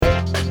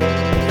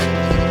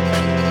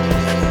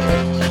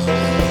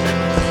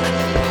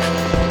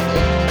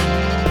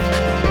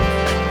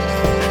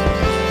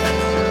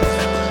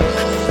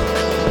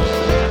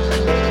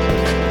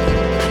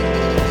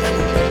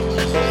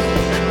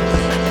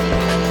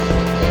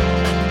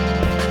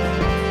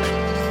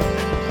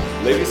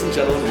Ladies and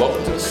gentlemen,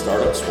 welcome to the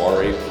Startup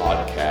Soirée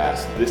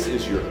Podcast. This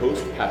is your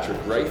host, Patrick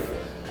Reif.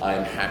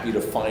 I'm happy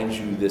to find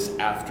you this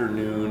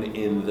afternoon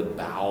in the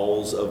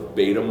bowels of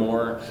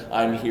Betamore.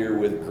 I'm here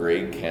with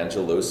Greg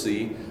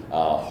Cangialosi.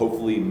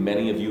 Hopefully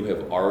many of you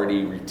have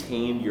already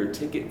retained your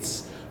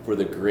tickets for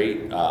the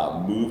great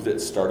move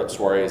that Startup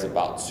Soirée is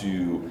about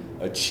to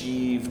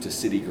achieve to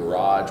City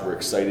Garage. We're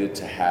excited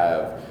to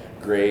have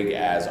Greg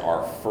as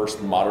our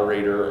first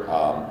moderator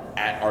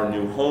at our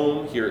new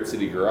home here at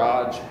City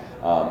Garage.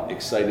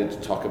 Excited to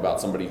talk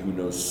about somebody who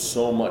knows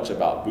so much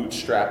about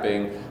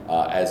bootstrapping,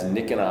 as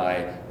Nick and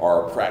I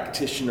are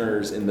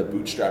practitioners in the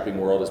bootstrapping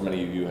world, as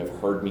many of you have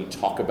heard me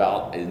talk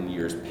about in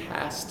years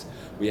past.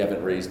 We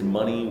haven't raised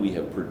money, we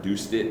have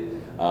produced it,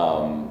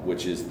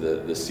 which is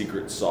the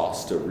secret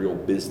sauce to real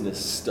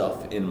business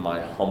stuff, in my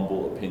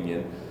humble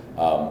opinion.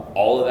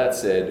 All of that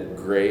said,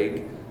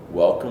 Greg,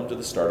 welcome to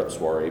the Startup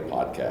Soirée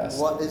Podcast.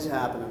 What is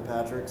happening,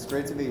 Patrick? It's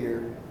great to be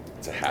here.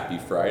 It's a happy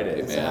Friday, man.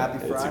 It's a happy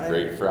Friday. It's a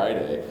great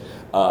Friday.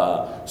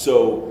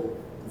 So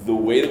the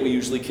way that we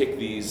usually kick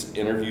these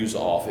interviews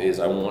off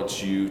is I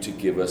want you to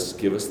give us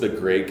the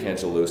Greg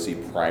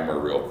Cangialosi primer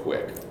real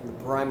quick. The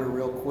primer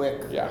real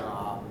quick? Yeah.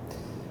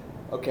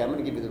 Okay, I'm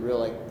going to give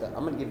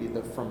you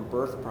the from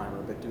birth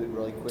primer, but do it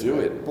really quickly. Do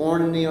it.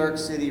 Born in New York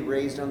City,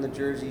 raised on the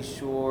Jersey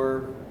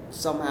Shore.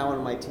 Somehow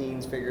in my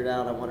teens figured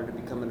out I wanted to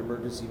become an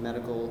emergency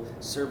medical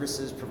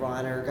services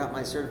provider. Got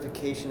my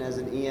certification as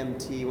an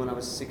EMT when I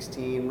was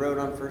 16. Rode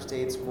on first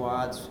aid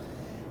squads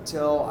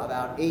till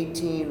about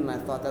 18, and I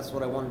thought that's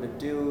what I wanted to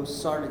do.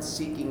 Started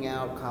seeking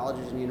out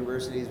colleges and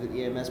universities with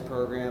EMS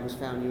programs.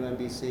 Found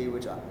UMBC,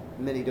 which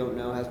many don't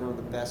know has one of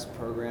the best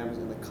programs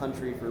in the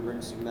country for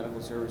emergency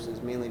medical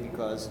services, mainly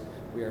because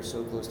we are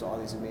so close to all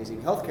these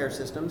amazing healthcare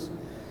systems.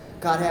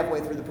 Got halfway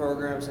through the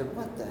program and said,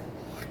 what the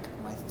heck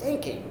am I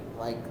thinking?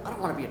 I don't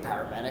want to be a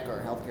paramedic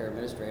or a healthcare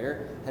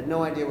administrator. Had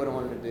no idea what I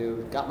wanted to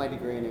do. Got my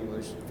degree in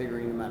English,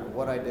 figuring no matter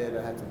what I did,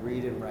 I had to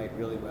read and write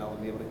really well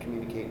and be able to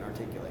communicate and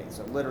articulate.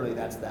 So literally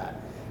that's that.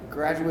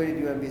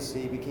 Graduated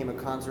UMBC, became a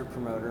concert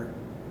promoter.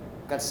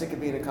 Got sick of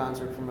being a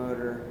concert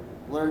promoter.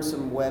 Learned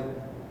some web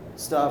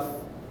stuff.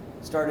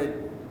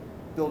 Started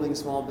building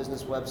small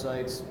business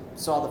websites.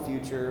 Saw the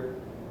future.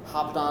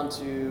 Hopped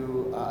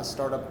onto a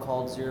startup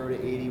called 0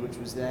 to 80, which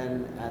was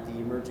then at the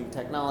Emerging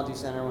Technology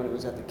Center when it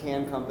was at the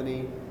Can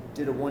Company.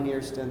 Did a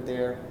 1-year stint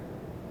there.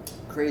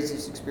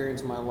 Craziest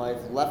experience of my life.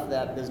 Left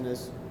that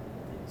business.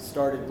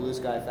 Started Blue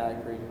Sky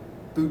Factory.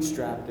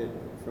 Bootstrapped it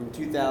from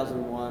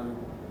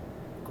 2001.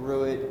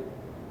 Grew it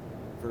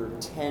for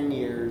 10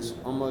 years,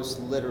 almost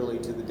literally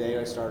to the day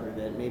I started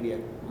it, maybe a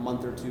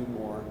month or two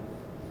more.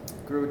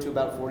 Grew it to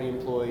about 40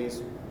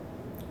 employees.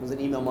 It was an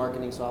email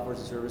marketing software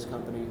as a service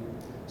company.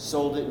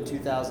 Sold it in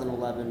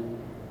 2011.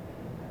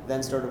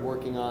 Then started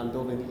working on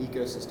building the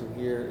ecosystem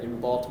here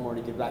in Baltimore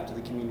to give back to the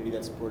community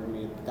that supported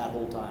me that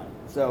whole time.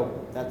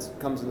 So that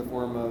comes in the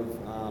form of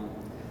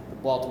the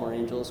Baltimore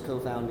Angels,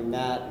 co-founding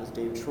that with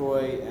Dave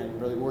Troy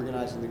and really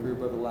organizing the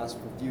group over the last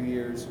few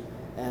years.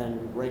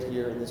 And right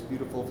here in this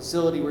beautiful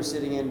facility we're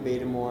sitting in,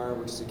 Betamore,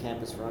 which is a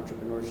campus for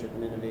entrepreneurship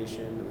and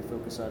innovation. We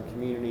focus on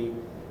community,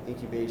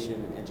 incubation,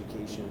 and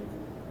education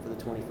for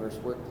the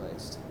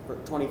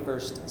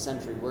 21st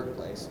century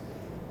workplace.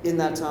 In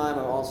that time,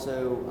 I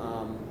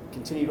also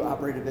continue to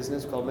operate a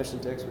business called Mission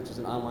Tix, which is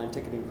an online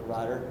ticketing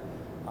provider.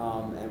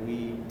 And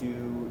we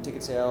do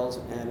ticket sales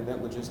and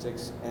event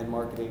logistics and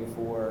marketing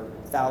for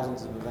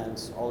thousands of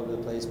events all over the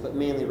place, but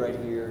mainly right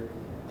here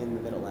in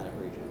the Mid-Atlantic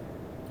region.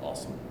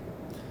 Awesome.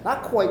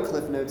 Not quite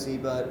Cliff Notesy,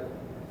 but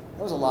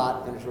that was a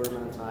lot in a short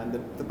amount of time.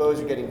 The bows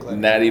are getting clipped.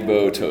 Natty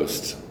Bow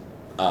toast.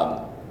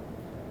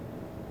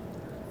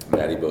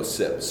 Natty Bow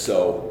sip.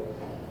 So,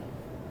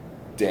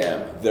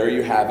 damn, there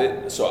you have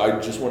it. So I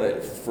just want to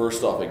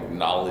first off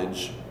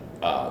acknowledge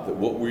that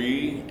what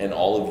we and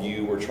all of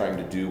you are trying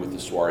to do with the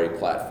Soirée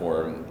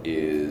platform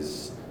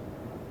is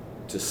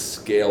to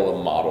scale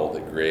a model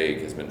that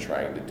Greg has been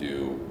trying to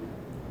do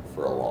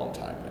for a long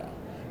time now,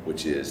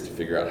 which is to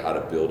figure out how to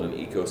build an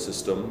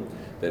ecosystem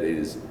that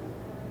is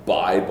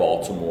by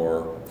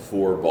Baltimore,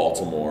 for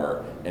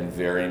Baltimore, and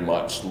very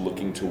much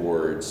looking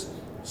towards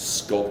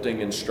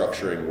sculpting and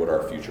structuring what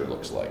our future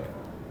looks like.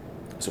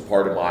 So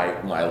part of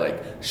my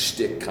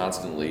shtick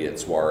constantly at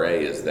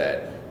Soirée is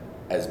that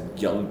as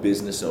young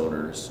business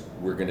owners,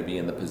 we're going to be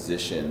in the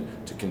position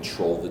to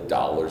control the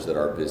dollars that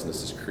our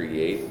businesses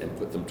create and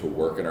put them to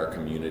work in our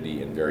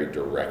community in very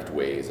direct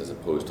ways, as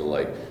opposed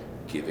to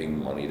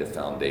giving money to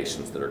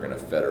foundations that are going to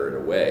fetter it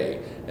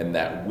away. And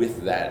that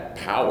with that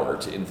power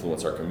to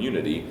influence our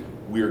community,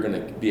 we're going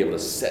to be able to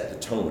set the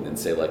tone and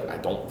say, I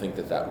don't think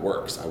that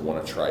works. I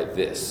want to try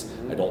this.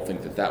 I don't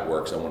think that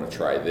works. I want to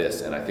try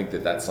this. And I think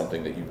that that's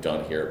something that you've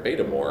done here at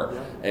Betamore.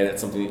 Yeah. And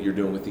it's something that you're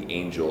doing with the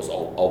Angels,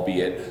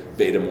 albeit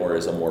Betamore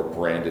is a more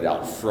branded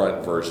out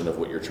front version of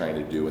what you're trying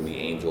to do. And the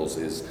Angels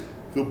is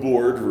the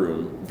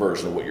boardroom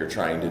version of what you're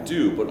trying to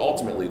do. But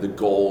ultimately the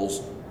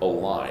goals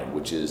align,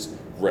 which is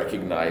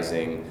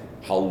recognizing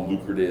how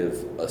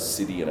lucrative a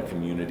city and a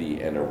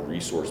community and a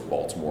resource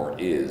Baltimore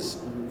is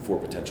for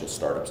potential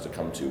startups to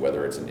come to,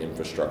 whether it's in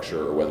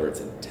infrastructure or whether it's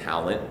in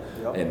talent.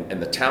 Yep.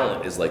 And the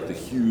talent is like the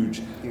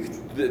huge.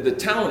 The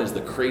talent is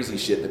the crazy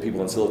shit that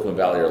people in Silicon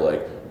Valley are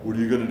like, what are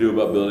you going to do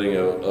about building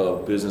a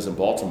business in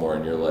Baltimore?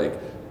 And you're like,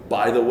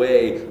 by the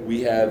way,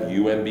 we have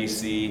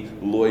UMBC,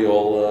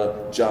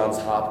 Loyola, Johns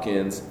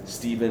Hopkins,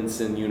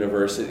 Stevenson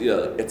University,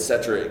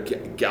 etc.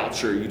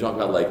 Goucher. You talk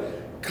about like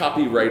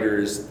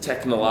copywriters,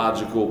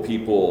 technological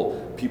people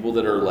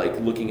that are like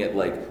looking at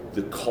like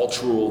the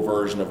cultural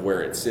version of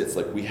where it sits.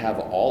 Like we have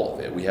all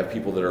of it. We have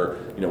people that are,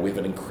 we have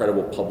an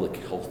incredible public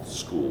health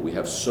school. We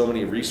have so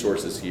many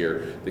resources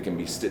here that can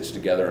be stitched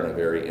together in a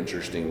very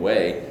interesting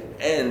way.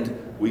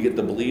 And we get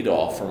the bleed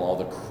off from all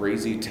the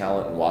crazy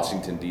talent in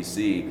Washington,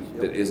 D.C.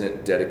 that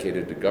isn't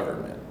dedicated to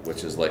government,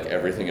 which is like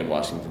everything in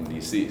Washington,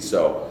 D.C.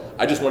 So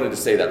I just wanted to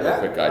say that real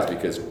quick, guys,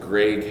 because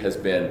Greg has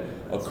been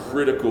a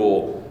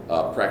critical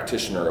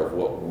practitioner of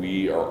what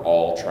we are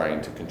all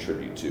trying to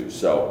contribute to.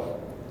 So,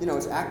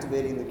 it's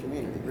activating the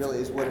community, really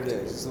is what it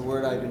is. It's the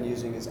word I've been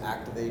using is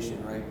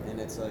activation, right? And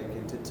it's like,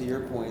 to your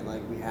point,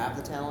 like we have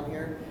the talent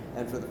here,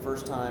 and for the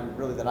first time,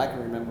 really that I can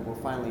remember,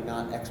 we're finally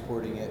not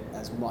exporting it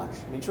as much.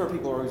 I mean, sure,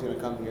 people are always going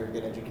to come here,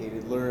 get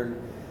educated, learn,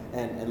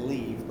 and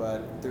leave,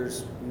 but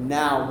there's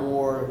now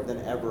more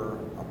than ever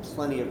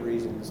plenty of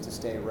reasons to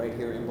stay right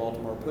here in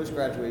Baltimore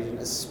post-graduation,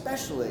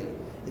 especially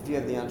if you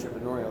have the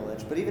entrepreneurial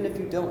itch. But even if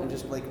you don't and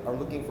just like are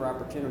looking for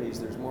opportunities,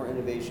 there's more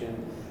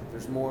innovation,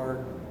 there's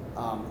more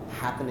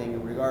happening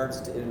in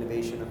regards to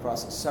innovation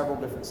across several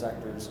different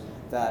sectors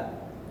that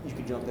you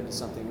could jump into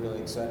something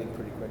really exciting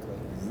pretty quickly.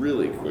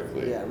 Really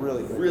quickly. Yeah,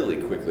 really quickly. Really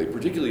quickly,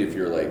 particularly if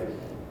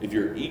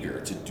you're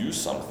eager to do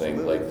something.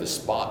 Absolutely. Like the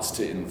spots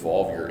to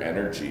involve your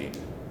energy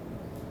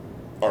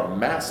are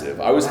massive.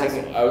 I was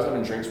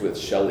having drinks with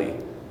Shelly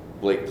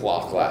Blake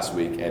Plock last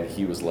week, and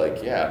he was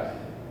like,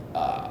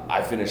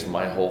 I finished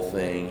my whole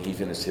thing, he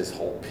finished his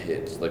whole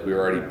pitch. Like we were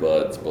already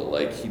buds, but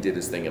like he did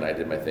his thing and I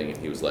did my thing, and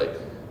he was like,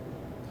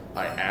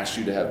 I asked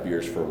you to have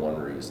beers for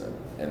one reason,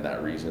 and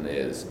that reason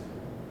is,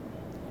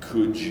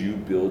 could you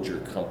build your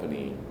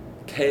company?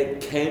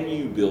 Can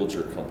you build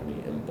your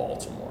company in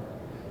Baltimore?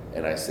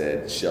 And I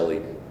said,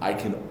 Shelly, I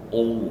can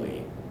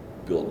only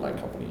build my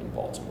company in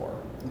Baltimore.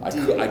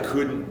 I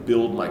couldn't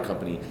build my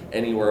company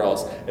anywhere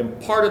else.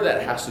 And part of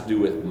that has to do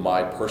with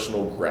my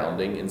personal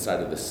grounding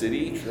inside of the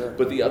city. Sure.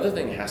 But the other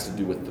thing has to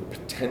do with the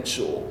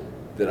potential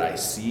that I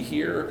see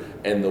here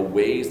and the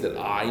ways that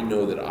I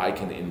know that I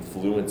can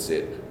influence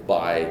it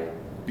by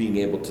being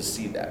able to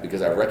see that.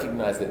 Because I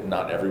recognize that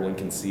not everyone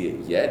can see it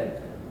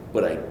yet,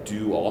 but I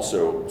do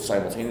also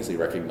simultaneously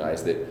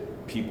recognize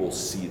that people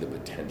see the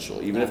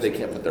potential. Even if they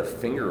can't put their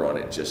finger on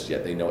it just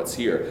yet, they know it's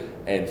here.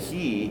 And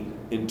he,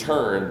 in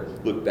turn,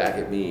 looked back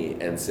at me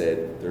and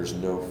said, there's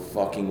no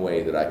fucking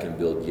way that I can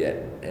build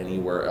yet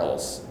anywhere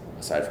else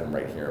aside from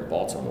right here in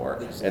Baltimore.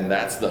 Exactly. And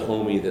that's the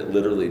homie that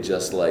literally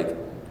just like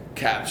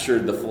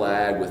captured the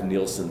flag with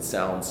Nielsen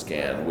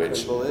SoundScan,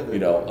 which,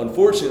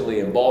 unfortunately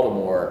in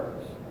Baltimore,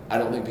 I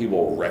don't think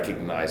people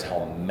recognize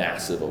how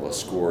massive of a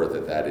score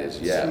that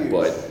is yet.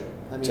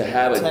 But to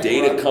have a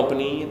data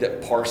company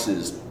that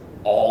parses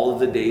all of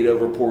the data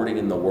reporting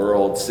in the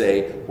world,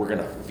 say we're going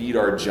to feed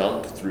our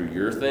junk through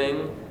your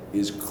thing,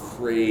 is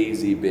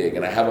crazy big.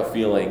 And I have a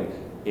feeling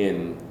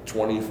in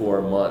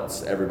 24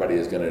 months, everybody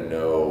is going to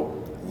know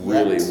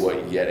really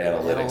what Yet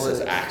Analytics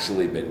has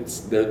actually been.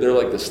 They're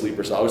like the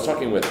sleeper. So I was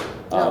talking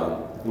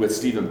with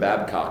Stephen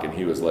Babcock, and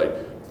he was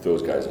like,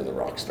 those guys are the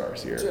rock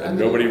stars here. And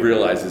nobody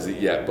realizes it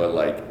yet, but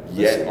like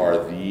Yet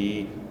are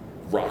the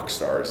rock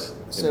stars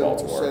in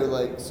Baltimore.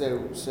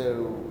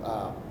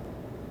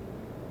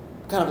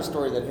 Kind of a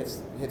story that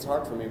hits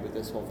hard for me with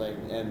this whole thing.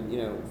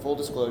 And full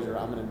disclosure,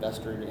 I'm an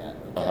investor in Yet.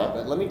 Okay?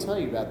 But let me tell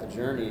you about the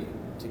journey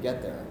to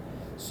get there.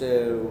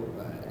 So,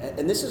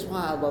 and this is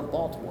why I love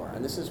Baltimore,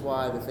 and this is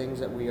why the things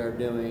that we are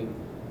doing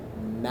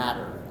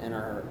matter and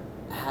are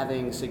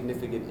having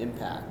significant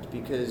impact,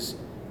 because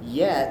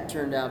Yet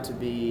turned out to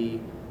be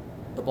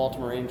the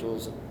Baltimore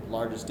Angels'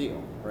 largest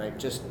deal, right?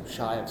 Just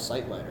shy of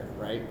SiteLighter,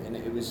 right? And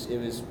it was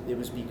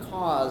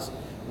because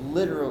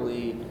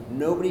literally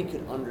nobody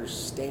could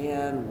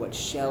understand what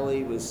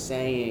Shelly was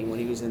saying when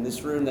he was in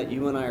this room that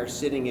you and I are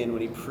sitting in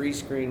when he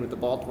pre-screened with the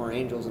Baltimore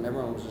Angels, and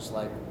everyone was just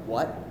like,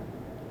 what?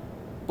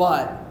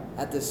 But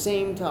at the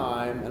same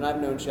time, and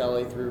I've known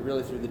Shelly through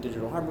the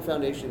Digital Harbor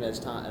Foundation as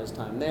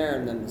time there,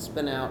 and then the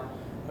spin out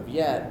of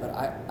Yet, but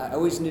I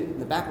always knew in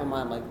the back of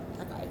my mind, like,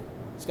 that guy,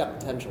 he's got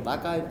potential.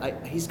 That guy,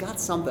 he's got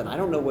something. I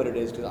don't know what it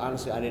is, because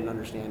honestly I didn't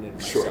understand it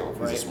myself.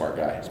 Sure, he's a smart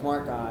guy.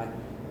 Smart guy.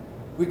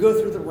 we go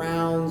through the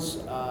rounds.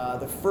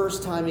 The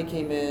first time he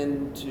came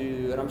in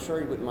and I'm sure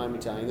he wouldn't mind me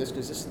telling you this,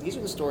 because these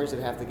are the stories that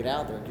have to get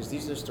out there, because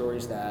these are the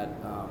stories that,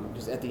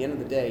 because at the end of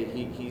the day,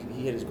 he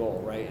hit his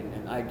goal, right?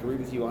 And I agree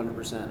with you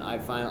 100%.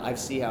 I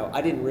see how,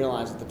 I didn't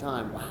realize at the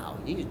time, wow,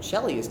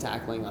 Shelley is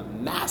tackling a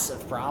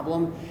massive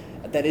problem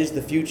that is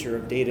the future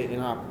of data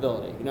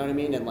interoperability. You know what I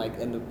mean?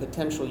 And the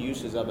potential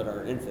uses of it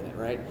are infinite,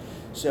 right?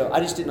 So I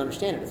just didn't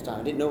understand it at the time.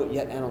 I didn't know what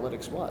yet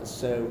analytics was.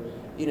 So,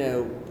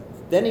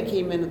 then he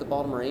came into the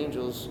Baltimore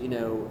Angels,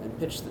 and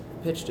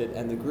pitched it,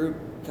 and the group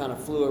kind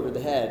of flew over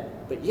the head.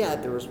 But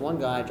yet there was one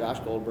guy, Josh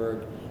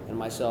Goldberg, and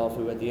myself,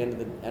 who at the end of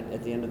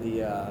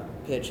the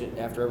pitch,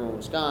 after everyone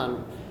was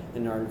gone,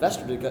 in our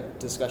investor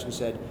discussion,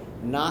 said,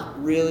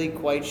 "Not really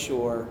quite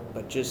sure,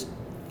 but just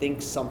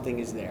think something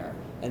is there."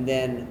 And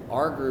then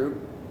our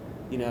group,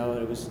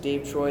 it was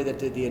Dave Troy that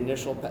did the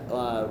initial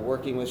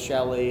working with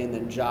Shelley, and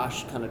then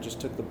Josh kind of just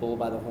took the bull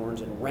by the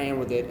horns and ran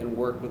with it and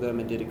worked with him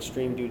and did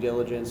extreme due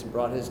diligence and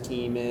brought his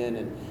team in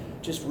and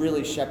just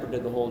really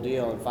shepherded the whole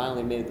deal, and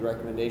finally made the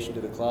recommendation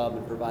to the club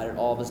and provided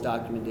all of his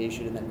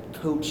documentation, and then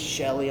coached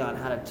Shelley on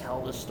how to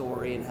tell the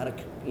story and how to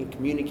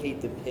communicate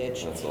the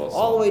pitch. That's awesome.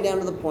 All the way down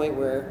to the point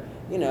where,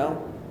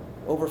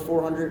 over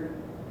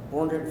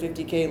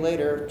 450K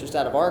later, just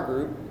out of our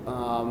group,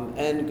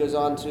 and goes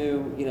on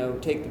to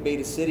take the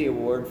Beta City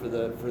Award for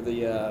the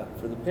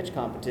pitch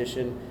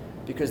competition,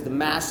 because the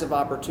massive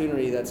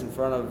opportunity that's in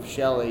front of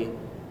Shelley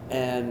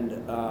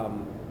and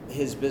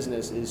his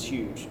business is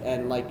huge.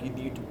 And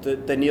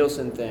the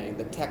Nielsen thing,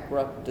 the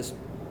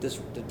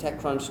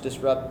TechCrunch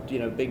disrupt,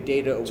 big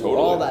data, totally.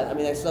 All that. I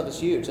mean, that stuff is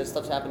huge. That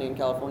stuff's happening in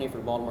California for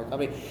the Baltimore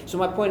company. So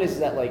my point is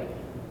that the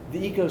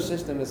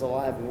ecosystem is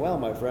alive and well,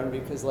 my friend,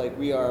 because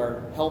we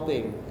are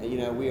helping,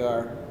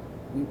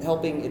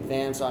 helping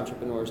advance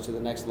entrepreneurs to the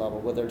next level,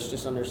 whether it's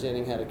just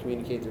understanding how to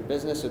communicate their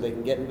business so they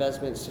can get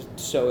investments,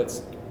 so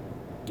it's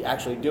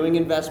actually doing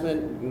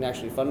investment and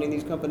actually funding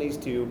these companies,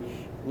 to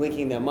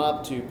linking them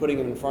up, to putting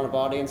them in front of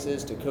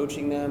audiences, to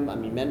coaching them,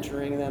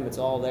 mentoring them. It's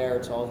all there,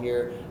 it's all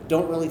here.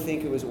 Don't really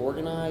think it was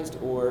organized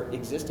or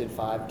existed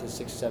 5 to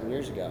 6, 7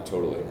 years ago.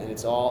 Totally. And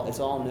it's all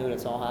new, and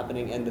it's all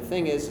happening. And the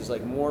thing is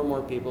more and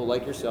more people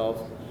like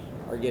yourself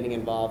are getting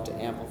involved to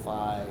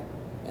amplify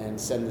and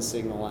send the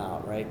signal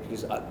out, right?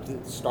 Because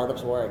Startup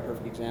Soirée,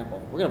 perfect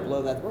example. We're going to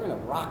blow that. We're going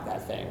to rock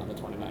that thing on the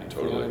 29th.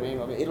 Totally. You know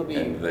what I mean? It'll be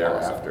and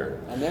thereafter.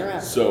 Awesome. And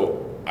thereafter.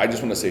 So I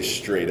just want to say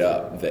straight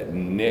up that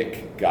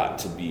Nick got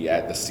to be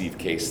at the Steve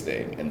Case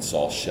thing and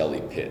saw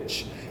Shelley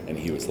pitch, and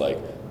he was like,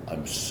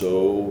 "I'm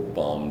so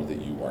bummed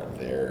that you weren't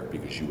there,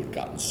 because you would have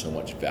gotten so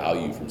much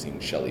value from seeing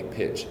Shelley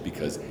pitch,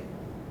 because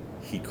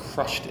he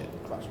crushed it."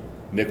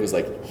 Nick was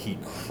like, he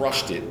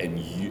crushed it,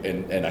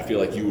 and I feel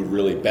like you would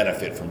really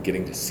benefit from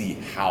getting to see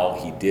how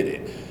he did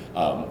it.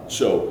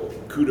 So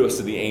kudos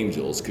to the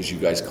Angels, because you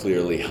guys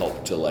clearly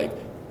helped to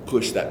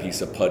push that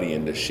piece of putty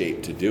into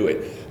shape to do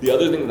it. The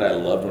other thing that I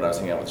loved when I was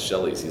hanging out with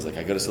Shelley is he's like,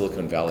 I go to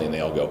Silicon Valley, and they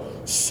all go,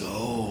 "So,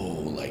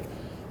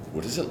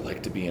 what is it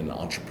like to be an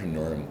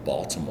entrepreneur in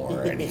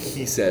Baltimore?" And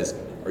he says,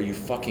 "Are you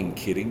fucking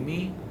kidding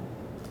me?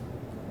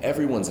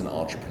 Everyone's an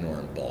entrepreneur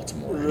in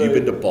Baltimore. Right. You've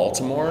been to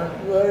Baltimore?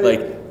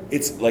 Right.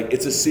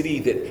 It's a city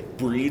that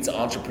breeds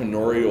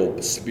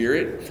entrepreneurial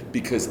spirit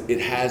because it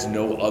has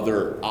no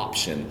other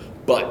option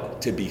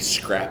but to be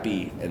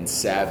scrappy and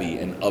savvy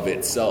and of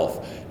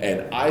itself."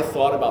 And I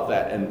thought about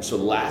that. And so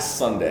last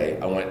Sunday,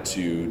 I went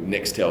to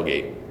Nick's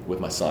tailgate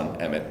with my son,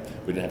 Emmett.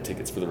 We didn't have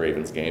tickets for the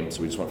Ravens game,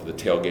 so we just went for the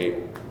tailgate.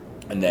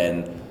 And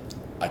then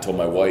I told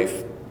my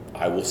wife,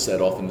 I will set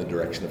off in the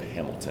direction of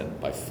Hamilton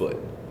by foot.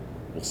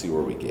 We'll see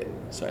where we get.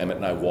 So Emmett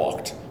and I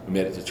walked. We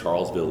made it to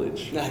Charles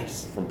Village.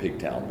 Nice. From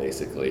Pigtown,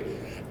 basically.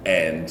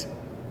 And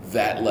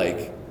that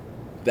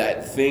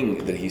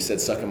thing that he said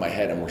stuck in my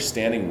head, and we're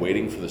standing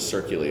waiting for the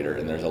circulator,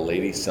 and there's a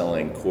lady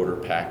selling quarter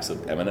packs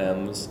of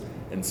M&Ms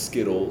and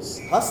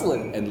Skittles.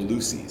 Hustling. And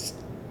Lucy's.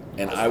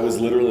 And I was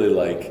literally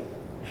like,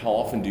 how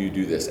often do you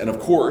do this? And of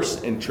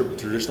course, in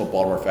traditional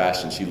Baltimore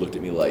fashion, she looked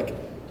at me like,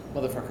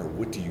 "Motherfucker,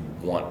 what do you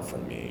want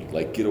from me?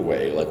 Get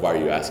away. Why are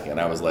you asking?" And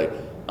I was like,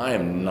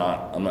 I'm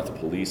not the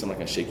police. I'm not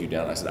going to shake you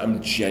down. I said,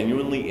 I'm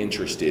genuinely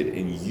interested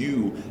in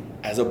you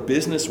as a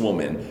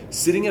businesswoman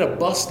sitting at a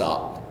bus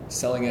stop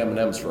selling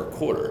M&Ms for a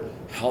quarter.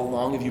 How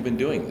long have you been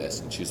doing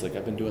this? And she's like,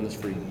 I've been doing this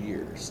for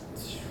years.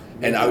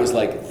 And I was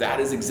like,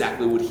 that is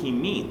exactly what he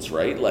means,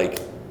 right?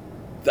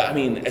 At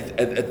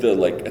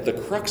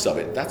the crux of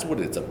it, that's what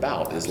it's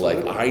about. Is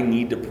I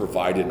need to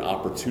provide an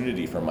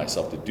opportunity for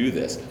myself to do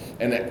this,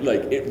 and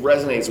it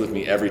resonates with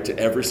me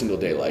every single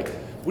day.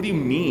 What do you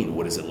mean?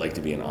 What is it like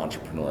to be an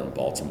entrepreneur in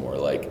Baltimore?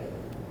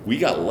 We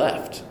got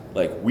left.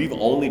 We've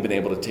only been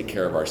able to take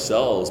care of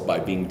ourselves by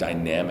being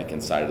dynamic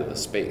inside of the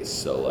space.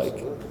 So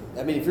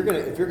if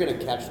you're gonna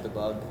catch the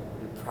bug,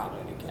 you're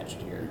probably gonna catch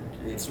it here.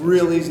 It's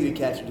real easy to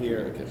catch it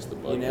here. Catch the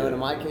bug, and in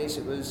my case,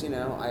 it was,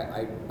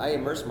 I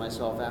immersed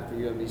myself after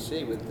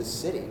UMBC with the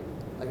city.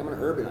 I'm an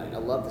urbanite. I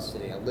love the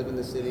city. I live in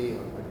the city.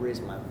 I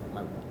raised my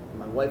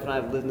wife and I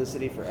have lived in the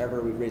city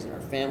forever. We've raised our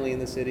family in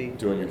the city.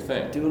 Doing your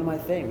thing. Doing my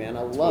thing, man.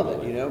 I love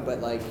it, you know.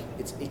 But like,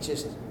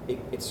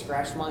 it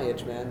scratched my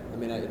itch, man. I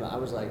mean, I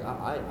was like,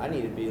 I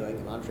need to be like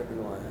an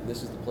entrepreneur, and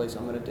this is the place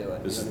I'm going to do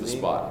it. This is the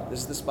spot. This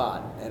is the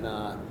spot, and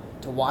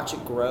to watch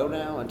it grow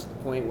now, and to the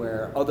point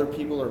where other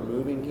people are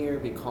moving here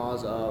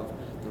because of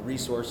the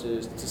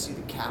resources, to see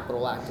the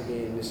capital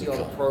activating, to see all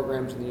the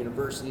programs in the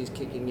universities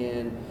kicking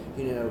in,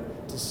 you know,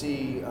 to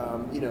see,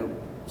 you know,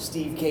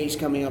 Steve Case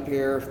coming up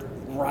here,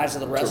 Rise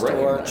of the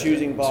Restaurant,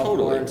 choosing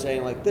Baltimore and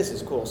saying like, this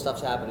is cool,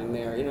 stuff's happening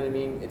there. You know what I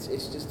mean? It's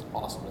just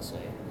awesome to see.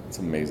 It's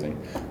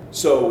amazing.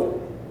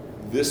 So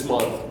this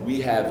month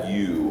we have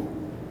you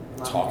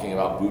talking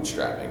about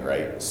bootstrapping,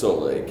 right? So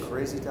like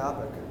crazy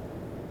topic.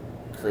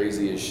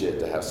 Crazy as shit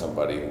to have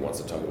somebody who wants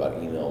to talk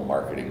about email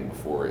marketing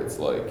before it's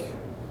like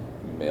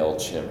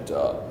MailChimped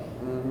up,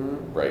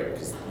 right?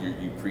 Because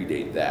you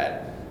predate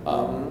that.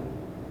 And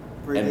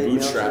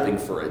bootstrapping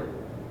for a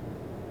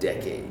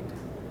decade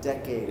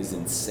is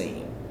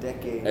insane.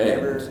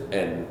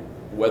 And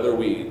whether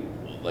we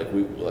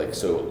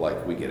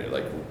get it,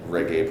 like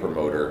reggae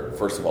promoter.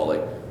 First of all,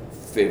 like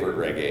favorite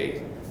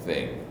reggae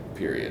thing,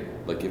 period.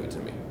 Like give it to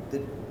me.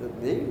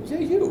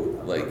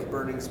 You like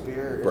Burning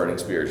Spear. Burning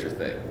Spear is your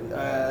thing.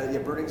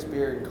 Burning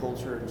Spear and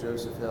Culture and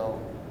Joseph Hill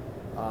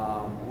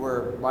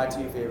were my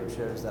two favorite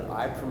shows that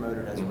I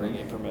promoted as a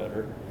reggae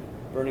promoter.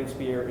 Burning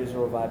Spear,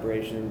 Israel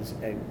Vibrations,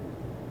 and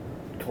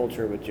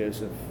Culture with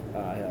Joseph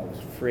Hill was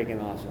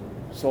freaking awesome.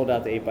 Sold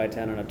out the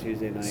 8x10 on a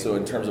Tuesday night. So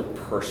in terms of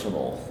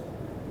personal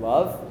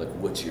love, like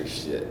what's your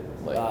shit?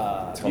 Like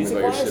tell me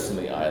about your shit from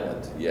the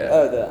island. Yeah.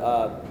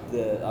 Oh,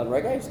 the on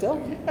reggae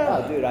still?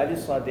 Yeah. Oh, dude, I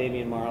just saw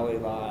Damian Marley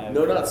live.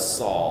 No, not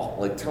saw.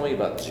 Like tell me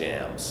about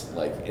jams,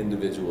 like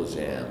individual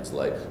jams.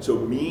 Like so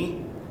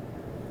me.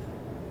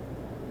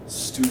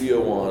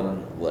 Studio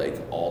One,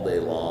 like all day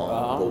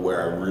long, but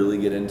where I really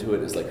get into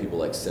it is like people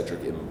like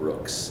Cedric M.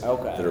 Brooks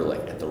that are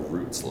like at the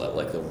roots level,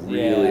 like the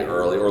really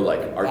early, or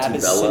like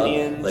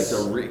Artivella, like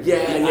the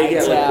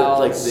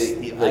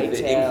like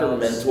the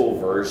incremental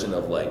version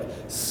of like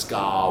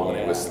ska when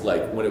it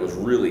was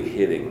really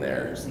hitting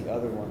there. There's the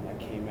other one that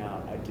came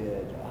out. I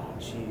did. Oh,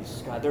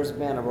 jeez, God, there's a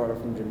band I brought up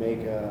from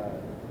Jamaica.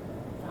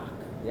 Fuck,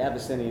 the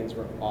Abyssinians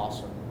were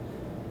awesome.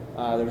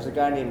 There was a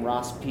guy named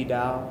Ross P.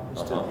 Dow.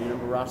 You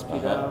remember Ross P.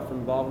 Dow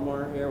from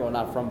Baltimore here? Well,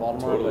 not from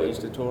Baltimore, but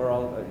used to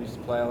used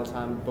to play all the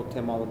time, booked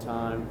him all the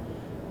time.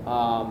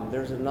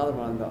 There's another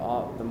one,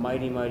 the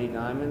Mighty Mighty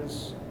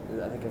Diamonds.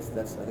 I think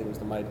it was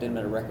the Mighty. Didn't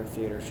at a record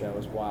theater show. It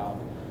was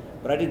wild.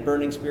 But I did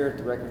Burning Spear at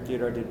the record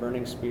theater. I did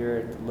Burning Spear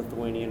at the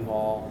Lithuanian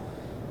Hall.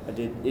 I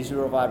did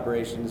Israel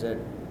Vibrations at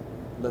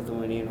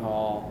Lithuanian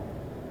Hall.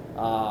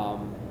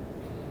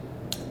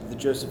 The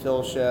Joseph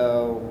Hill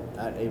show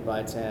at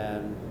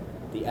 8x10.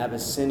 The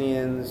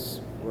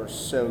Abyssinians were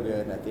so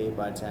good at the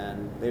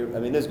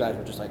 8x10. Those guys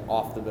were just like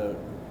off the boat,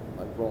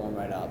 like rolling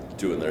right up.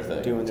 Doing their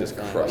thing. Just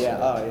crushing it.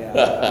 Oh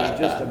yeah.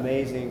 Just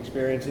amazing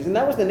experiences. And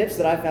that was the niche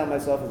that I found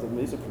myself as a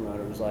music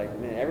promoter. It was like,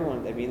 man,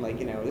 everyone,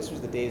 this was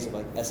the days of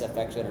like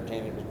SFX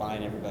Entertainment was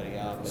buying everybody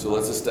up. So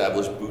let's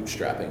establish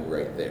bootstrapping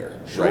right there.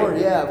 Sure,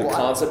 right? yeah. The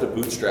concept of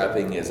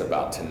bootstrapping is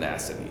about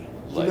tenacity.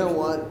 You know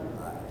what?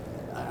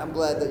 I'm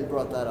glad that you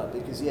brought that up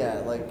because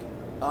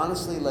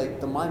honestly,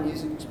 like my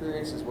music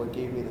experience is what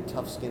gave me the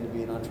tough skin to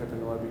be an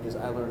entrepreneur because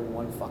I learned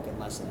one fucking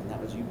lesson, and that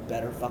was you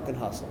better fucking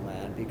hustle,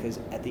 man. Because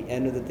at the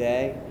end of the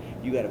day,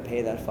 you got to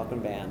pay that fucking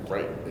band.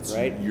 Right.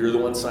 Right. You're the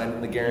one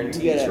signing the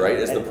guarantees, right?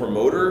 As the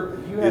promoter,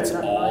 it's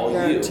all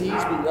guarantees,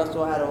 but you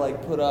also had to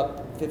like put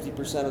up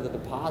 50% of the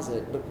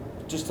deposit, but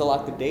just to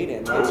lock the date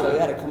in. Right? So you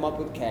had to come up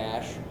with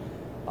cash,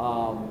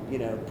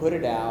 put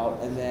it out,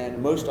 and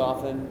then most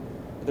often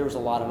there was a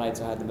lot of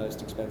nights I had the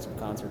most expensive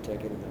concert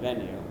ticket at the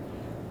venue.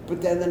 But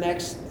then the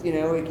next,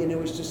 it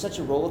was just such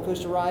a roller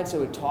coaster ride.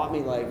 So it taught me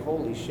like,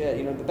 holy shit.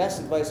 The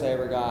best advice I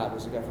ever got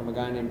was from a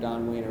guy named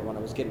Don Wiener when I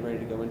was getting ready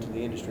to go into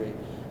the industry.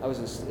 And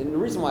the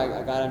reason why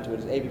I got into it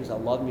is A, because I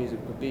love music,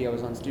 but B, I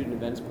was on student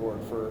events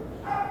board for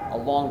a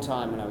long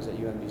time when I was at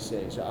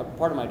UMBC. So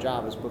part of my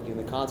job was booking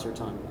the concerts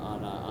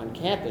on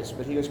campus.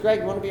 But he goes,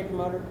 Greg, you want to be a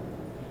promoter?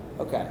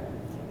 Okay.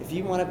 If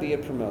you want to be a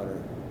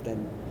promoter,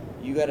 then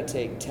you got to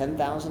take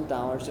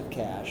 $10,000 of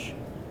cash,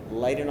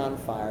 light it on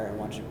fire, and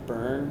watch it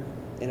burn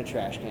in a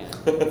trash can.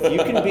 If you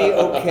can be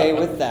okay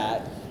with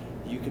that,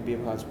 you could be a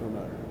concert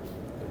promoter.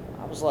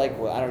 I was like,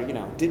 well,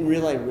 didn't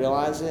really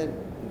realize it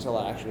until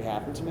it actually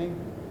happened to me.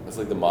 It's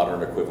like the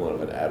modern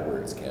equivalent of an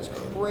AdWords campaign. It's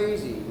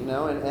crazy,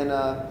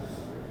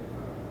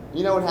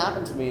 what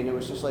happened to me, and it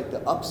was just like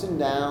the ups and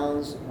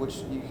downs,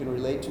 which you can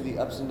relate to the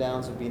ups and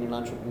downs of being an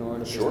entrepreneur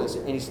in a business,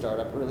 any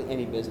startup, really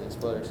any business,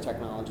 whether it's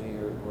technology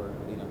or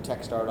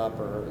tech startup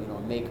or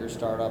a maker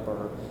startup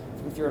or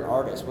if you're an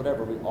artist,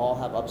 whatever. We all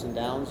have ups and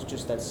downs.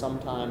 Just that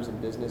sometimes in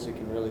business they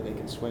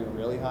can swing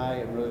really high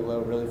and really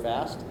low, really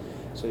fast.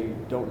 So you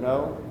don't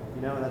know,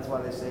 and that's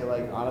why they say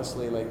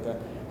honestly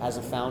as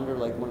a founder,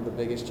 one of the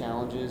biggest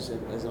challenges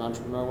as an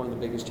entrepreneur, one of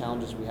the biggest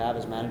challenges we have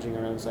is managing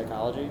our own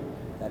psychology,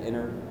 that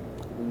inner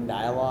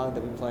dialogue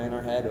that we play in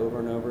our head over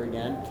and over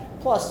again.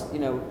 Plus,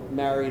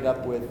 married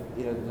up with,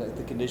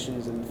 the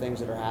conditions and things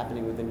that are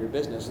happening within your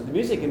business. So the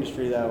music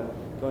industry, though,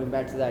 going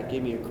back to that,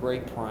 gave me a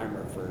great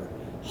primer for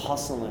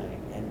hustling.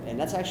 And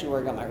that's actually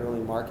where I got my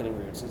early marketing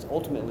roots. It's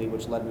ultimately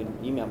which led me to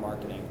email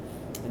marketing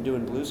and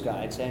doing Blue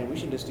Sky and saying we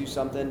should just do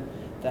something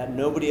that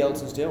nobody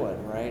else is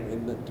doing, right?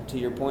 And to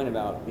your point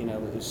about,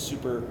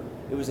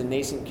 it was a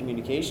nascent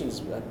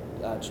communications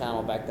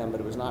channel back then, but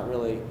it was not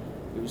really,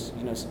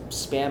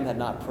 spam had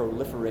not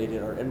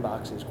proliferated our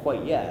inboxes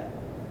quite yet.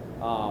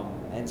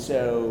 And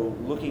so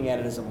looking at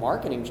it as a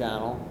marketing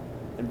channel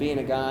and being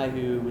a guy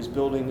who was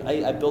building,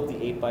 I built the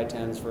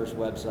 8x10's first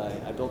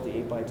website. I built the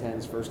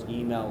 8x10's first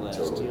email list.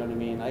 Totally. You know what I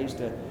mean? I used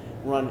to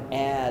run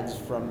ads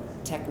from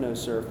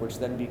TechnoSurf, which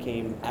then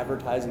became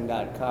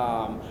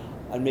advertising.com.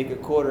 I'd make a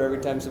quarter every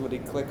time somebody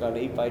clicked on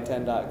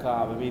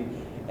 8x10.com. I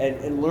mean,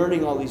 and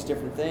learning all these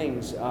different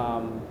things,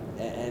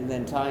 and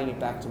then tying it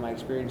back to my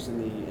experience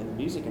in the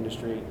music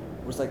industry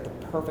was like the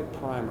perfect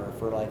primer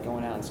for like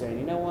going out and saying,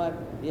 you know what?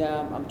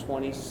 Yeah, I'm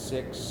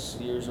 26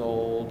 years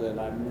old and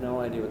I have no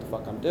idea what the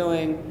fuck I'm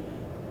doing,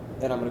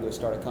 and I'm gonna go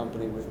start a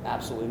company with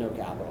absolutely no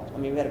capital. I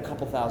mean, we had a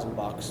couple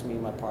 $1,000, me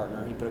and my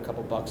partner. He put a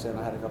couple bucks in,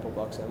 I had a couple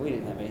bucks in. We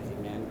didn't have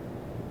anything, man.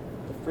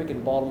 The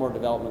freaking Baltimore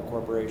Development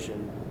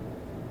Corporation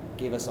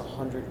gave us a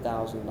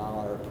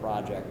 $100,000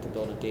 project to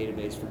build a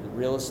database for the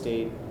real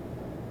estate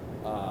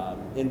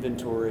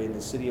inventory in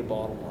the city of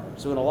Baltimore.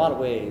 So in a lot of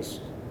ways,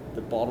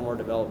 the Baltimore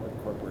Development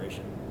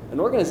Corporation, an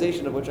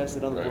organization of which I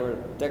sit on the board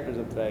of directors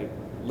of today,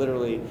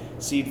 literally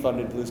seed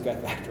funded Blue Sky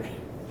Factory.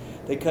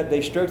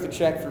 They stroked the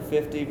check for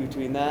 50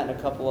 between that and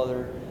a couple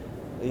other,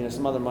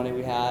 some other money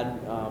we had.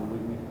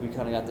 We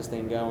kind of got this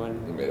thing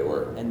going. We made it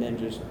work. And then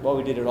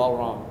we did it all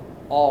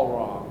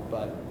wrong.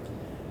 But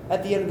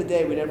at the end of the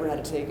day, we never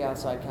had to take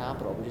outside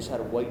capital. We just had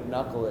to white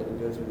knuckle it and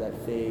go through that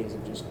phase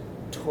of just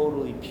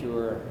totally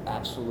pure,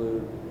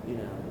 absolute,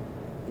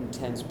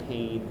 intense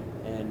pain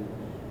and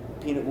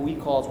what we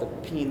call it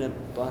the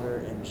peanut butter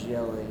and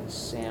jelly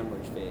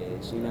sandwich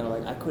phase.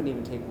 Like I couldn't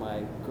even take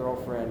my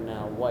girlfriend,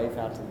 now wife,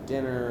 out to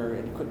dinner,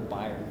 and you couldn't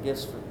buy her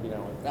gifts for,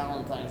 like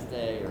Valentine's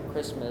Day or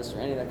Christmas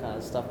or any of that kind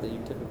of stuff that you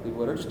typically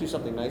would, or just do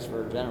something nice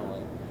for her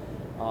generally.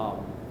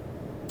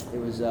 It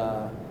was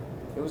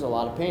a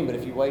lot of pain, but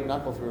if you white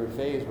knuckle through a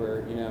phase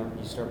where, you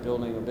start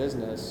building a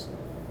business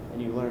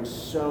and you learn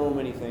so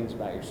many things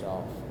about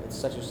yourself, it's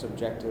such a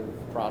subjective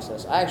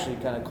process. I actually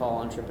kind of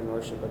call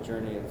entrepreneurship a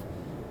journey of,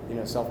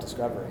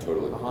 self-discovery.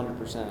 Totally.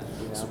 100%.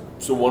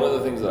 So one of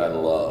the things that I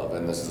love,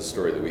 and this is a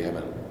story that we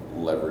haven't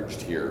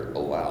leveraged here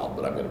aloud,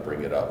 but I'm going to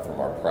bring it up from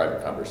our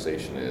private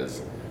conversation,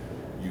 is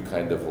you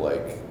kind of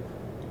like,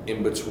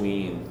 in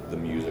between the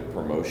music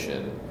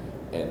promotion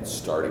and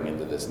starting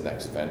into this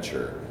next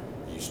venture,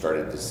 you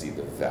started to see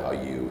the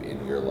value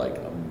in your like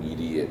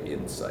immediate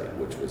insight,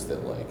 which was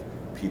that like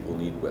people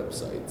need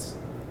websites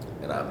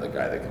and I'm the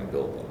guy that can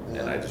build them.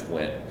 And I just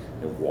went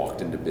and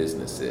walked into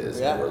businesses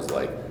and was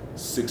like,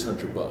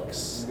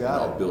 $600 and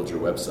I'll build your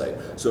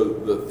website. So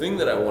the thing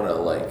that I want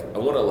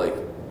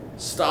to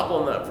stop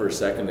on that for a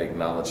second to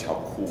acknowledge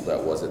how cool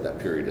that was at that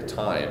period of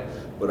time.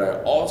 But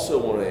I also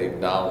want to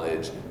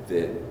acknowledge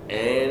that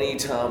any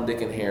Tom,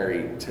 Dick, and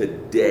Harry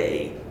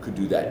today could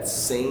do that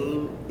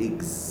same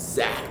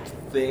exact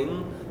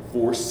thing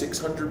for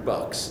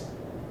 $600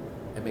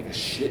 and make a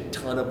shit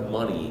ton of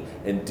money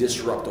and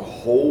disrupt a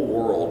whole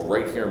world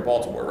right here in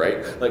Baltimore,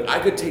 right? Like I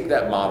could take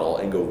that model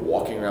and go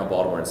walking around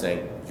Baltimore and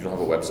saying, you don't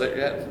have a website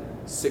yet?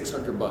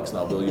 $600 and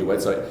I'll build you a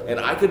website. And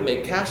I could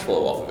make cash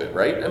flow off of it,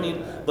 right? I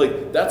mean,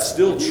 like that's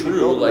still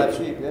true, like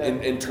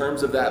in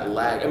terms of that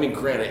lag. I mean,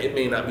 granted, it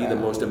may not be the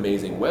most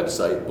amazing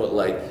website, but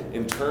like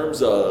in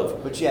terms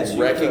of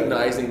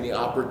recognizing the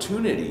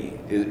opportunity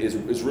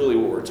is really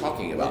what we're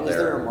talking about there. Is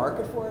there a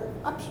market for it?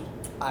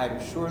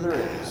 I'm sure there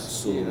is.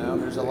 Absolutely.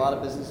 There's a lot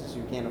of businesses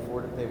who can't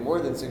afford to pay more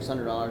than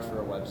 $600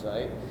 for a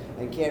website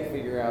and can't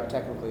figure out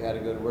technically how to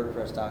go to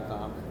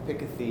WordPress.com,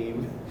 pick a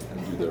theme,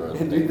 and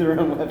do their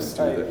own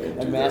website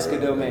and mask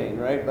a domain,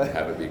 right? But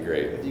that would be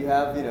great. If you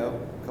have, a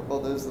couple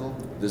of those little...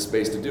 the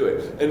space to do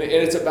it. And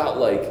it's about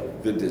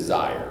like the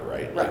desire,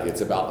 right? Like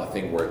it's about the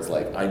thing where it's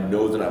like, I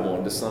know that I'm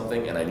onto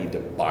something and I need to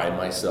buy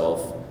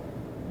myself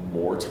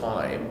more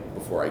time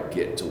before I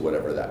get to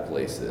whatever that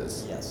place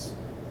is. Yes.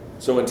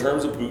 So in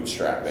terms of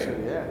bootstrapping,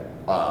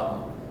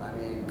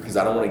 because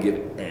I don't want to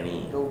give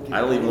any, I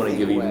don't even want to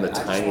give even the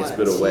tiniest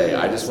bit away.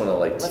 I just want to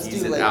like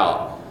tease it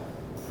out.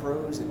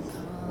 Pros and cons.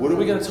 What are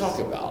we going to talk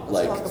about?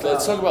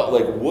 Let's talk about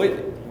like what,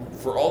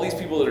 for all these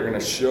people that are going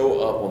to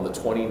show up on the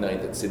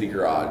 29th at City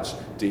Garage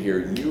to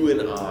hear you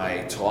and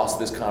I toss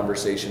this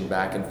conversation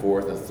back and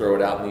forth and throw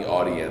it out in the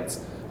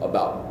audience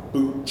about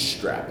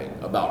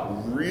bootstrapping,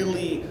 about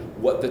really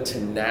what the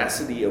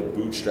tenacity of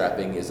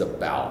bootstrapping is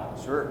about.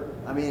 Sure.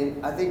 I mean,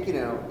 I think,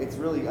 it's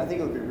really, I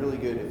think it would be really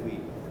good if we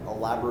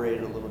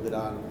elaborated a little bit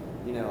on,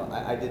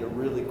 I did a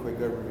really quick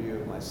overview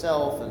of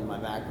myself and my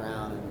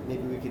background, and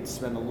maybe we could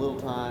spend a little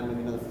time,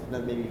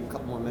 maybe a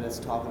couple more minutes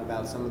talking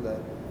about some of the,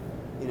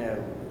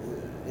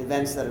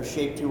 events that have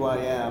shaped who I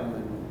am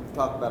and we've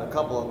talked about a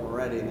couple of them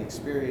already and the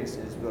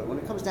experiences, but when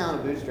it comes down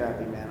to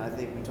bootstrapping, man, I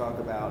think we talk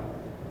about,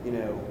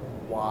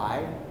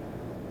 why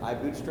I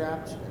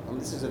bootstrapped.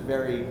 This is a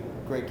very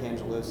Greg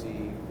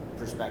Cangialosi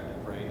perspective,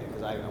 right?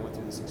 Because I went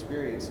through this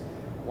experience.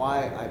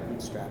 Why I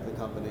bootstrapped the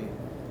company,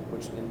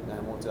 which, and I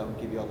won't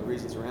give you all the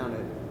reasons around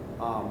it.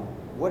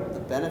 What the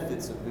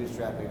benefits of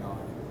bootstrapping are,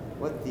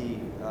 what the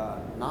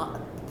not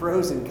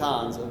pros and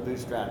cons of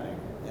bootstrapping,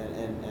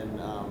 and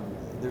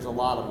there's a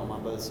lot of them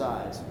on both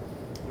sides.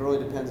 It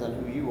really depends on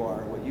who you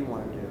are, what you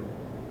want to do.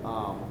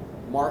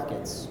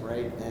 Markets,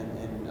 right,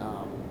 and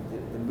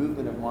the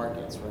movement of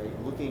markets,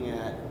 right. Looking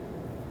at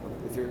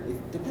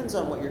it depends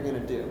on what you're going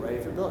to do, right?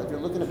 If you're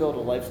looking to build a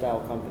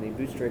lifestyle company,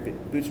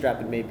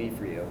 bootstrapping may be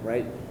for you,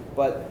 right?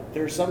 But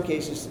there are some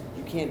cases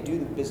you can't do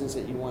the business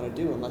that you want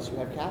to do unless you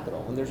have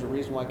capital, and there's a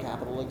reason why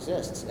capital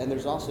exists. And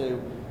there's also,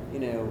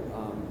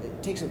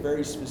 it takes a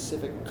very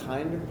specific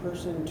kind of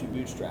person to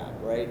bootstrap,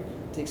 right?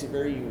 It takes a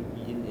very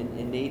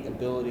innate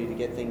ability to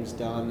get things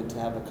done and to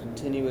have a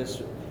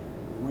continuous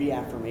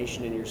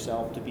reaffirmation in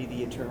yourself, to be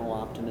the eternal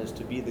optimist,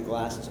 to be the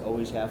glass is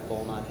always half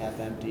full, not half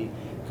empty.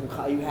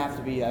 You have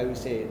to be, I always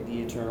say,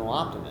 the eternal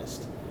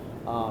optimist.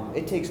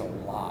 It takes a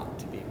lot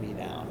to beat me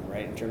down,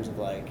 right, in terms of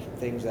like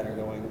things that are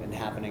going and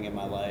happening in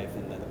my life,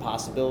 and the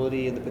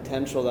possibility and the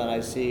potential that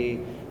I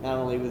see not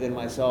only within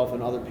myself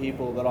and other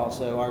people, but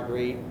also our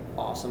great,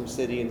 awesome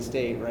city and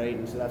state, right?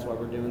 And so that's why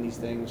we're doing these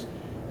things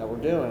that we're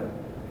doing.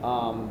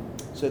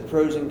 So the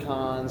pros and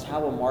cons,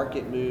 how a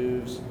market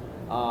moves,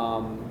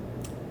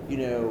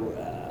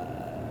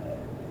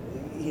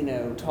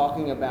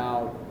 talking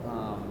about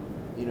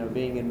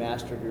being a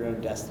master of your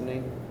own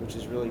destiny, which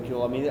is really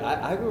cool. I mean,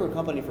 I grew a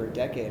company for a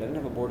decade. I didn't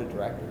have a board of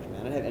directors, man.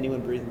 I didn't have anyone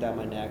breathing down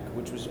my neck,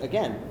 which was,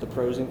 again, the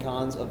pros and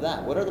cons of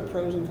that. What are the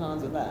pros and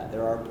cons of that?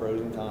 There are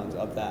pros and cons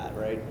of that,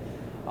 right?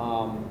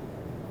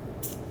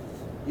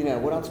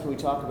 What else can we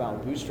talk about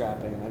with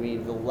bootstrapping? I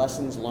mean, the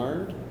lessons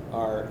learned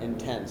are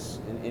intense,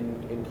 and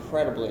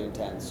incredibly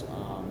intense.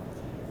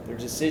 There are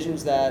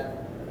decisions that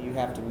you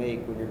have to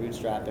make when you're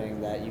bootstrapping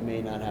that you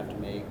may not have to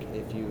make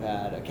if you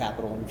had a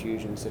capital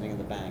infusion sitting in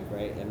the bank,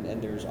 right? And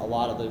there's a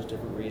lot of those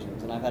different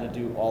reasons. And I've had to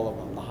do all of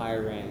them: the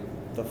hiring,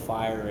 the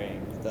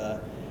firing,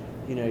 the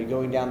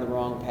going down the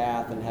wrong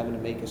path and having to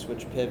make a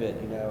switch pivot,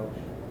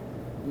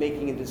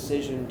 making a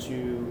decision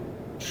to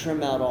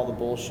trim out all the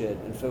bullshit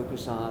and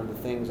focus on the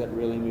things that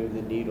really move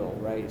the needle,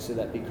 right? So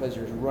that because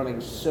you're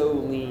running so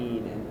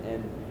lean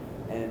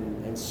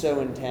and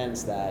so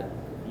intense that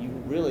you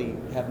really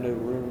have no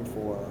room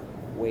for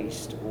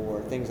waste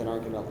or things that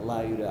aren't going to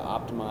allow you to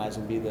optimize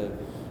and be the,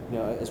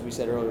 as we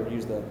said earlier,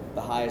 use the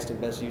highest and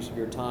best use of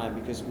your time.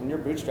 Because when you're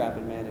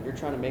bootstrapping, man, if you're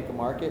trying to make a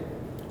market,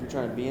 if you're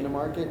trying to be in a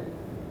market,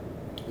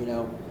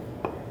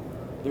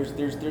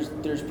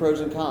 there's pros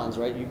and cons,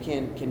 right?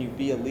 Can you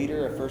be a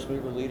leader, a first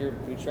mover leader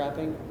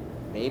bootstrapping?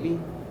 Maybe.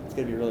 It's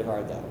going to be really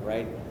hard though,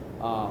 right?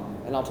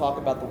 And I'll talk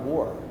about the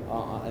war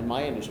in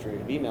my industry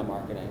of email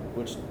marketing,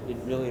 which it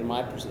really, in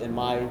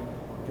my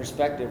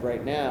perspective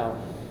right now,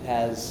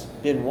 has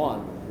been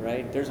won,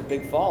 right? There's a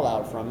big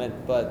fallout from it,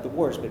 but the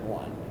war's been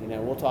won.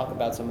 We'll talk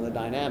about some of the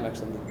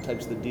dynamics and the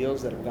types of the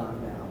deals that have gone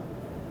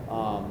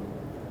down,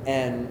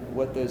 and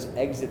what those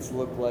exits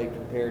look like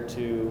compared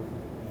to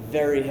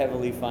very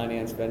heavily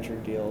financed venture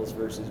deals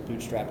versus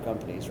bootstrap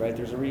companies, right?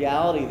 There's a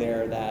reality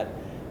there that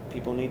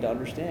people need to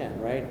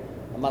understand, right?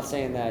 I'm not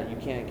saying that you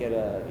can't get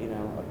a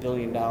 $1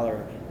 billion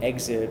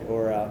exit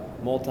or a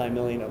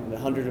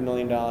 $100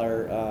 million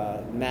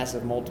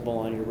massive multiple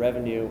on your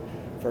revenue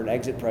for an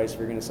exit price if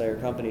you're going to sell your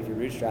company if you're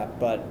bootstrapped,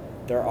 but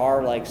there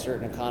are like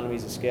certain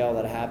economies of scale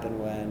that happen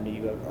when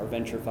you are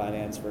venture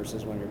financed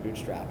versus when you're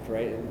bootstrapped,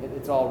 right?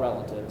 It's all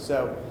relative.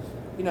 So,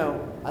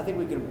 I think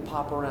we can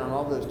pop around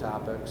all those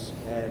topics,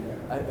 and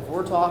if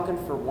we're talking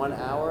for 1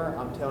 hour,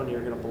 I'm telling you,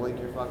 you're going to blink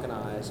your fucking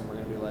eyes, and we're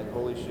going to be like,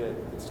 holy shit,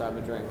 it's time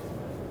to drink.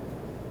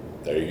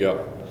 There you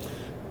go.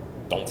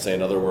 Don't say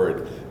another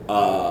word.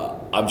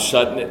 I'm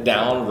shutting it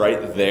down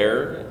right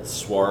there,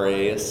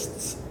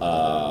 soireists.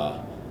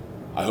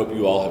 I hope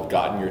you all have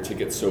gotten your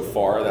tickets so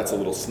far. That's a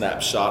little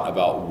snapshot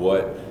about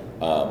what,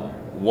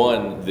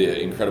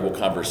 the incredible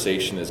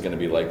conversation is going to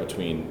be like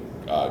between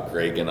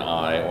Greg and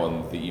I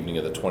on the evening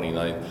of the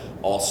 29th.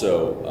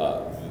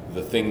 Also,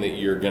 the thing that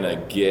you're going to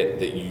get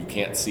that you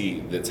can't see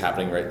that's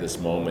happening right this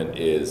moment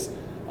is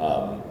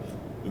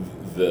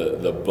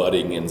the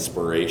budding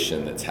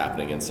inspiration that's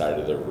happening inside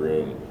of the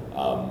room.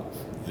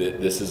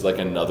 This is like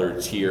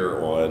another tier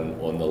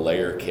on the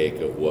layer cake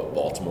of what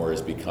Baltimore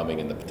is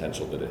becoming and the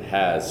potential that it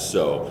has.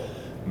 So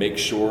make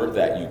sure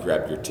that you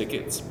grab your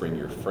tickets, bring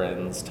your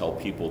friends, tell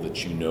people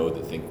that you know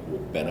that think will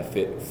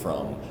benefit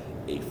from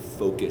a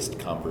focused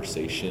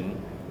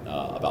conversation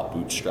about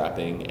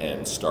bootstrapping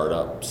and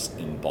startups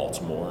in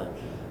Baltimore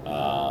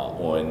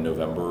on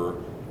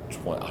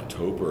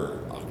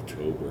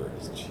October.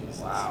 Jesus.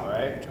 Wow,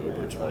 right?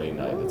 October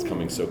 29th. It's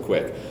coming so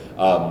quick.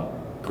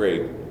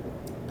 Greg.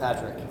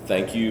 Patrick.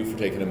 Thank you for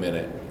taking a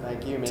minute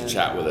Thank you, man. to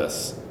chat with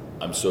us.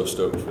 I'm so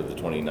stoked for the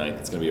 29th.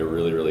 It's going to be a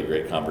really, really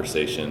great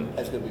conversation.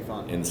 That's going to be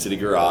fun. In City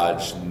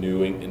Garage,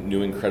 new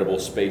incredible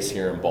space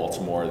here in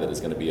Baltimore that is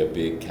going to be a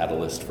big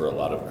catalyst for a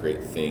lot of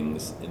great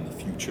things in the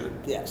future.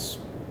 Yes.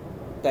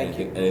 Thank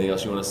you. Anything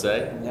else you want to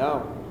say?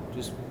 No.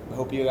 Just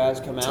hope you guys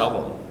come out.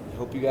 Tell them.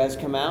 Hope you guys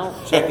come out.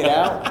 Check it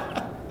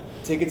out.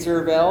 Tickets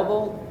are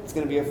available. It's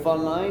going to be a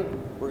fun night.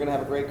 We're going to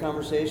have a great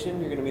conversation.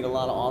 You're going to meet a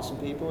lot of awesome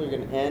people. You're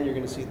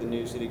going to see the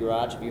new City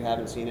Garage. If you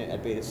haven't seen it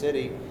at Beta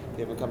City, if you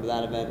haven't come to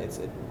that event, it's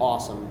an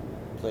awesome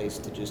place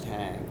to just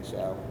hang.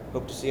 So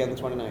hope to see you on the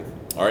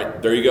 29th. All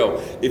right, there you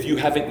go. If you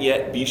haven't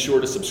yet, be sure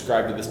to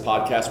subscribe to this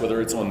podcast,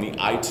 whether it's on the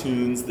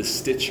iTunes, the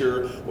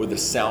Stitcher, or the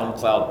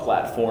SoundCloud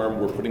platform.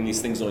 We're putting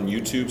these things on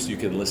YouTube so you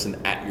can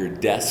listen at your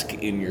desk,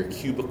 in your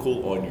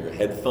cubicle, on your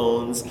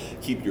headphones.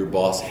 Keep your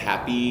boss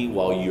happy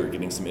while you're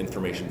getting some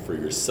information for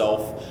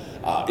yourself.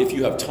 If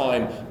you have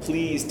time,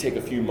 please take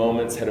a few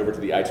moments, head over to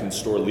the iTunes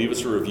store, leave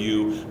us a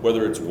review,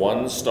 whether it's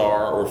 1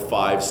 star or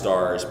 5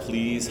 stars.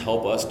 Please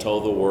help us tell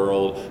the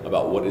world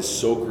about what is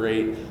so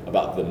great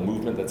about the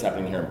movement that's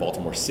happening here in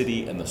Baltimore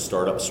City and the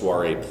Startup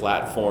Soirée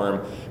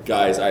platform.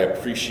 Guys, I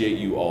appreciate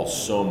you all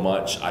so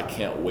much. I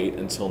can't wait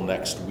until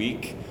next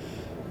week.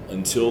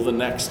 Until the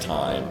next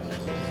time,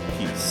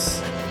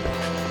 peace.